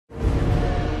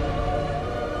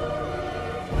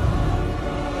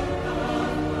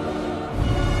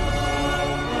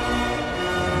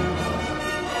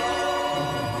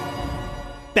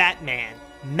Batman,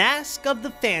 Mask of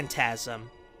the Phantasm.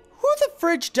 Who the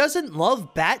fridge doesn't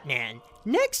love Batman?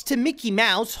 Next to Mickey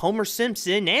Mouse, Homer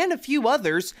Simpson, and a few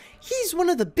others, he's one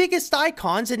of the biggest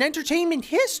icons in entertainment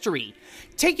history,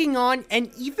 taking on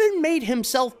and even made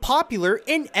himself popular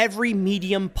in every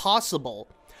medium possible.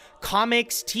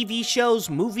 Comics, TV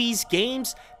shows, movies,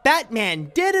 games,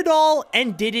 Batman did it all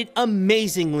and did it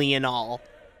amazingly in all.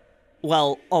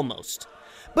 Well, almost.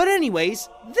 But anyways,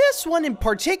 this one in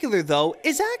particular though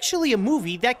is actually a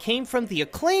movie that came from the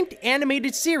acclaimed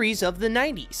animated series of the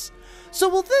 90s. So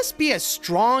will this be as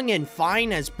strong and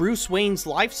fine as Bruce Wayne's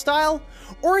lifestyle,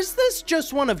 or is this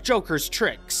just one of Joker's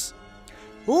tricks?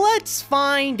 Let's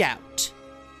find out.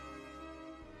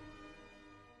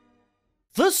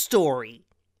 The story.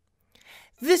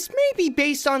 This may be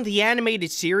based on the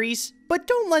animated series, but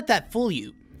don't let that fool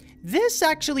you. This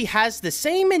actually has the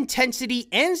same intensity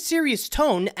and serious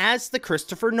tone as the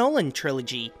Christopher Nolan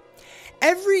trilogy.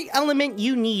 Every element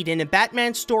you need in a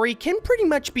Batman story can pretty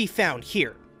much be found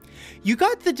here. You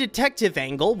got the detective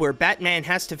angle, where Batman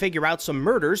has to figure out some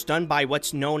murders done by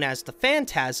what's known as the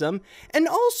Phantasm, and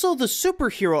also the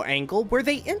superhero angle, where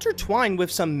they intertwine with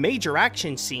some major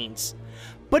action scenes.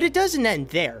 But it doesn't end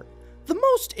there. The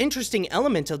most interesting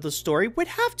element of the story would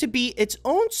have to be its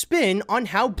own spin on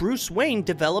how Bruce Wayne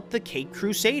developed the Caped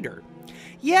Crusader.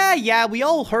 Yeah, we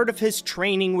all heard of his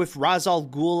training with Ra's al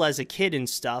Ghul as a kid and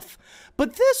stuff,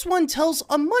 but this one tells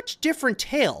a much different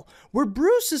tale, where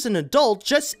Bruce is an adult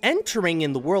just entering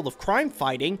in the world of crime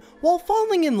fighting while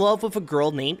falling in love with a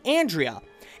girl named Andrea,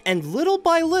 and little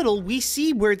by little we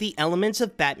see where the elements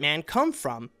of Batman come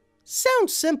from.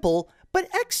 Sounds simple, but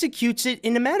executes it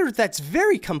in a manner that's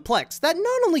very complex that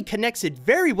not only connects it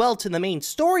very well to the main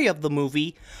story of the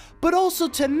movie, but also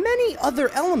to many other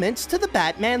elements to the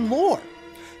Batman lore.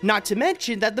 Not to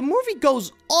mention that the movie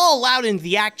goes all out in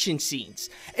the action scenes.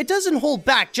 It doesn't hold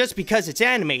back just because it's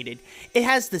animated. It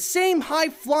has the same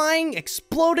high-flying,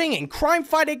 exploding, and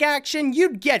crime-fighting action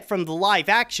you'd get from the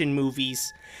live-action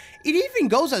movies. It even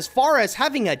goes as far as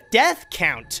having a death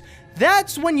count.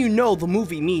 That's when you know the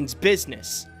movie means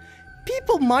business.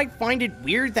 People might find it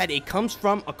weird that it comes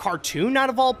from a cartoon out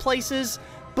of all places,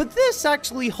 but this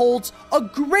actually holds a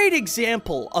great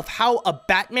example of how a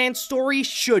Batman story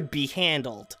should be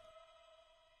handled.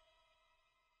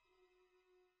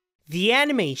 The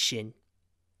animation.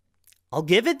 I'll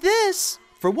give it this.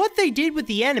 For what they did with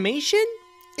the animation,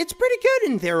 it's pretty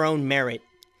good in their own merit.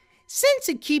 Since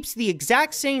it keeps the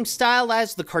exact same style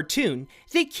as the cartoon,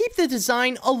 they keep the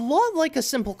design a lot like a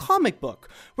simple comic book,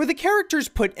 where the characters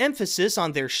put emphasis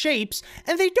on their shapes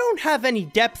and they don't have any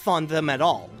depth on them at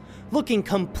all, looking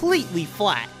completely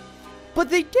flat. But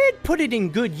they did put it in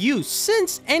good use,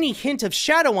 since any hint of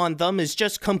shadow on them is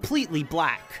just completely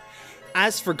black.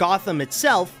 As for Gotham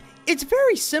itself, it's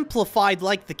very simplified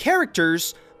like the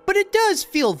characters, but it does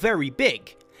feel very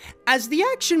big. As the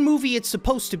action movie it's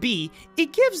supposed to be,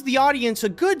 it gives the audience a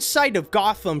good sight of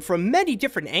Gotham from many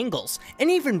different angles,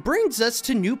 and even brings us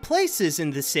to new places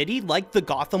in the city like the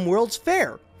Gotham World's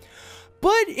Fair.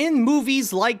 But in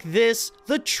movies like this,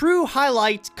 the true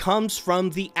highlight comes from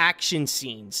the action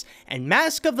scenes, and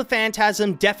Mask of the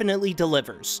Phantasm definitely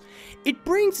delivers. It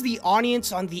brings the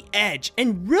audience on the edge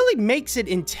and really makes it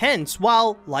intense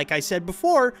while, like I said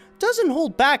before, doesn't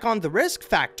hold back on the risk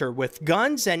factor with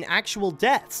guns and actual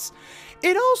deaths.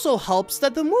 It also helps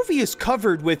that the movie is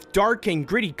covered with dark and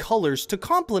gritty colors to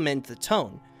complement the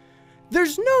tone.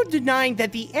 There's no denying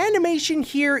that the animation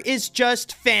here is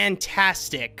just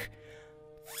fantastic.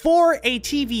 For a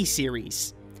TV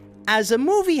series. As a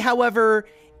movie, however,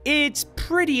 it's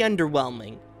pretty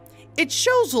underwhelming. It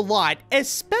shows a lot,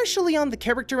 especially on the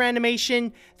character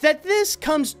animation, that this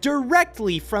comes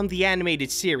directly from the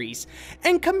animated series,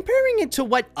 and comparing it to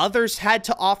what others had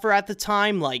to offer at the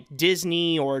time, like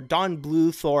Disney or Don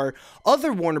Bluth or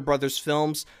other Warner Brothers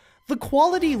films, the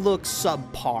quality looks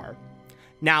subpar.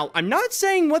 Now, I'm not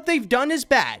saying what they've done is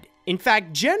bad. In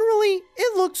fact, generally,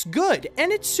 it looks good,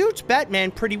 and it suits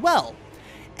Batman pretty well.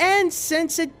 And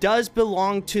since it does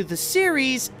belong to the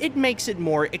series, it makes it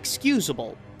more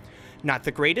excusable. Not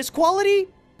the greatest quality,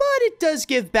 but it does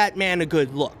give Batman a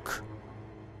good look.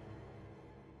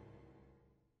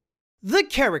 The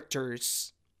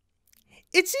characters.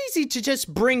 It's easy to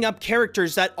just bring up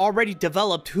characters that already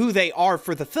developed who they are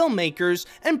for the filmmakers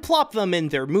and plop them in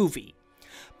their movie.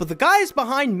 But the guys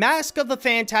behind Mask of the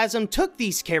Phantasm took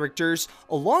these characters,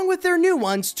 along with their new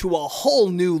ones, to a whole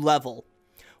new level.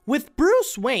 With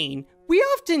Bruce Wayne, we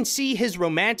often see his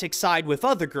romantic side with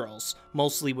other girls,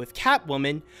 mostly with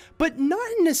Catwoman, but not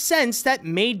in a sense that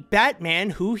made Batman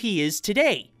who he is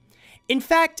today. In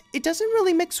fact, it doesn't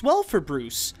really mix well for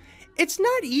Bruce. It's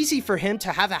not easy for him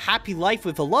to have a happy life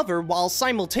with a lover while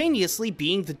simultaneously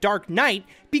being the Dark Knight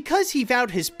because he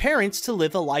vowed his parents to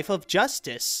live a life of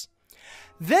justice.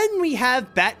 Then we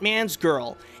have Batman's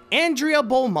girl, Andrea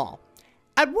Beaumont.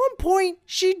 At one point,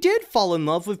 she did fall in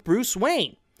love with Bruce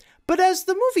Wayne, but as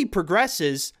the movie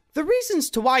progresses, the reasons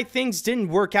to why things didn't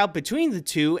work out between the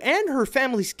two and her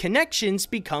family's connections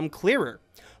become clearer,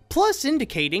 plus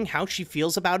indicating how she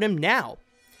feels about him now.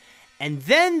 And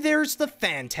then there's the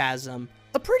Phantasm,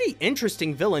 a pretty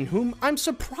interesting villain whom I'm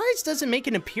surprised doesn't make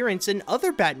an appearance in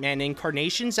other Batman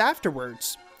incarnations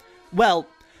afterwards. Well,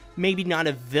 maybe not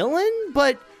a villain,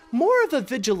 but more of a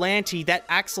vigilante that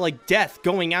acts like Death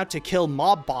going out to kill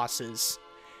mob bosses.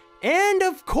 And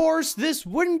of course, this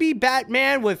wouldn't be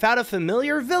Batman without a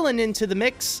familiar villain into the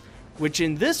mix, which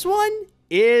in this one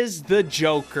is the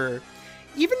Joker.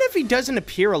 Even if he doesn't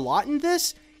appear a lot in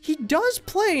this, he does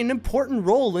play an important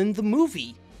role in the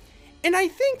movie. And I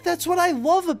think that's what I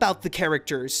love about the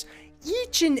characters.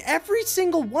 Each and every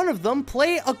single one of them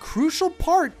play a crucial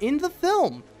part in the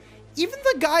film. Even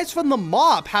the guys from the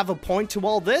mob have a point to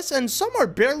all this, and some are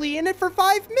barely in it for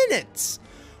 5 minutes.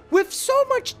 With so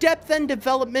much depth and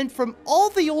development from all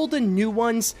the old and new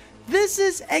ones, this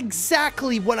is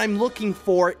exactly what I'm looking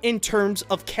for in terms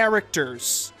of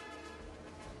characters.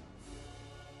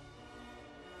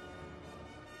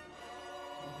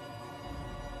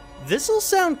 This'll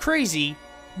sound crazy,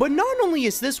 but not only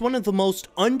is this one of the most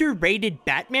underrated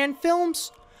Batman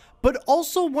films, but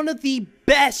also one of the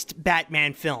best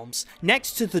Batman films,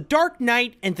 next to The Dark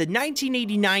Knight and the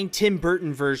 1989 Tim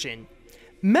Burton version.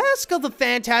 Mask of the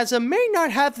Phantasm may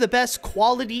not have the best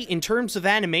quality in terms of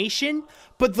animation,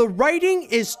 but the writing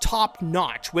is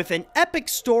top-notch, with an epic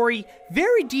story,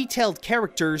 very detailed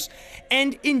characters,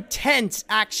 and intense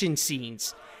action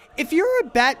scenes. If you're a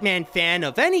Batman fan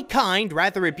of any kind,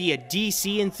 rather it be a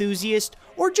DC enthusiast,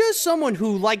 or just someone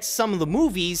who likes some of the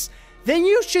movies, then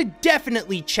you should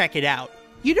definitely check it out.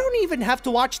 You don't even have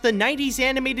to watch the 90s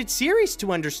animated series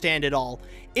to understand it all.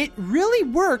 It really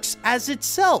works as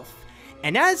itself.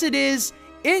 And as it is,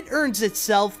 it earns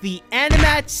itself the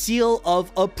AniMat's seal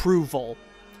of approval.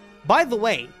 By the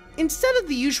way, instead of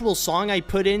the usual song I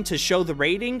put in to show the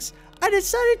ratings, I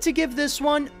decided to give this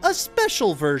one a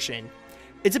special version.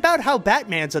 It's about how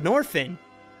Batman's an orphan.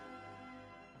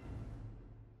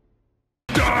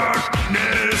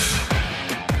 Darkness,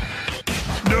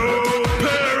 no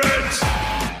parents.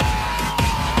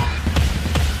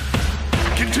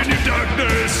 Continue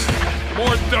darkness,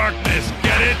 more darkness,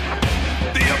 get it?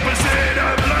 The opposite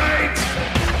of light.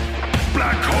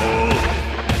 Black hole,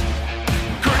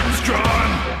 curtains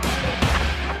drawn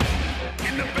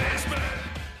in the basement.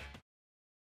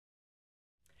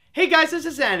 Hey guys, this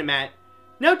is AniMat.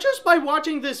 Now, just by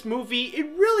watching this movie, it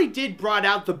really did brought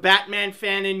out the Batman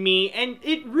fan in me, and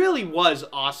it really was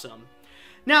awesome.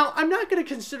 Now, I'm not going to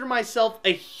consider myself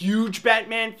a huge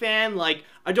Batman fan, like,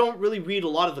 I don't really read a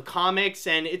lot of the comics,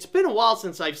 and it's been a while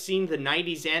since I've seen the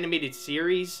 90s animated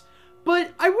series, but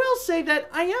I will say that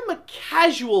I am a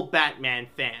casual Batman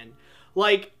fan.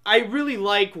 Like, I really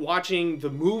like watching the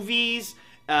movies,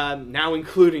 now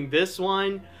including this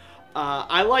one.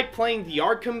 I like playing the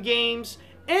Arkham games.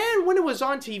 And when it was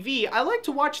on TV, I like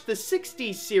to watch the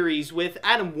 60s series with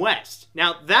Adam West.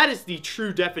 Now, that is the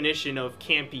true definition of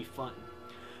campy fun.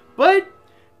 But,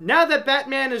 now that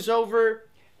Batman is over,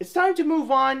 it's time to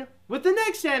move on with the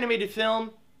next animated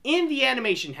film in the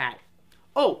animation hat.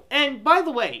 Oh, and by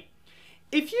the way,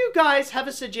 if you guys have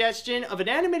a suggestion of an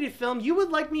animated film you would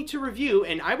like me to review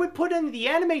and I would put in the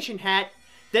animation hat,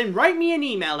 then write me an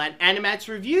email at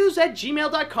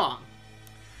animatsreviews@gmail.com.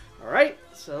 Alright,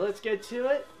 so let's get to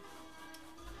it.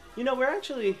 You know, we're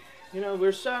actually,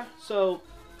 we're so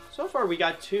far we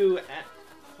got two,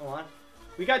 hold on.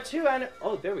 We got two,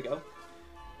 oh, there we go.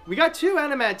 We got two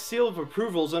AniMat's seal of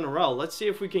approvals in a row. Let's see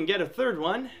if we can get a third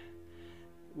one.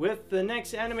 With the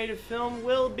next animated film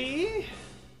will be...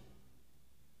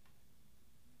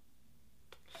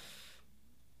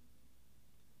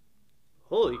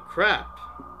 Holy crap.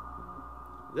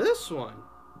 This one.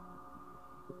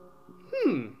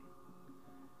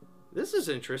 This is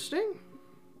interesting.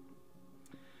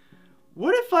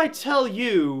 What if I tell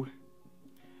you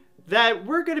that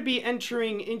we're going to be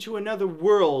entering into another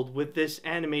world with this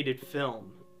animated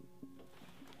film?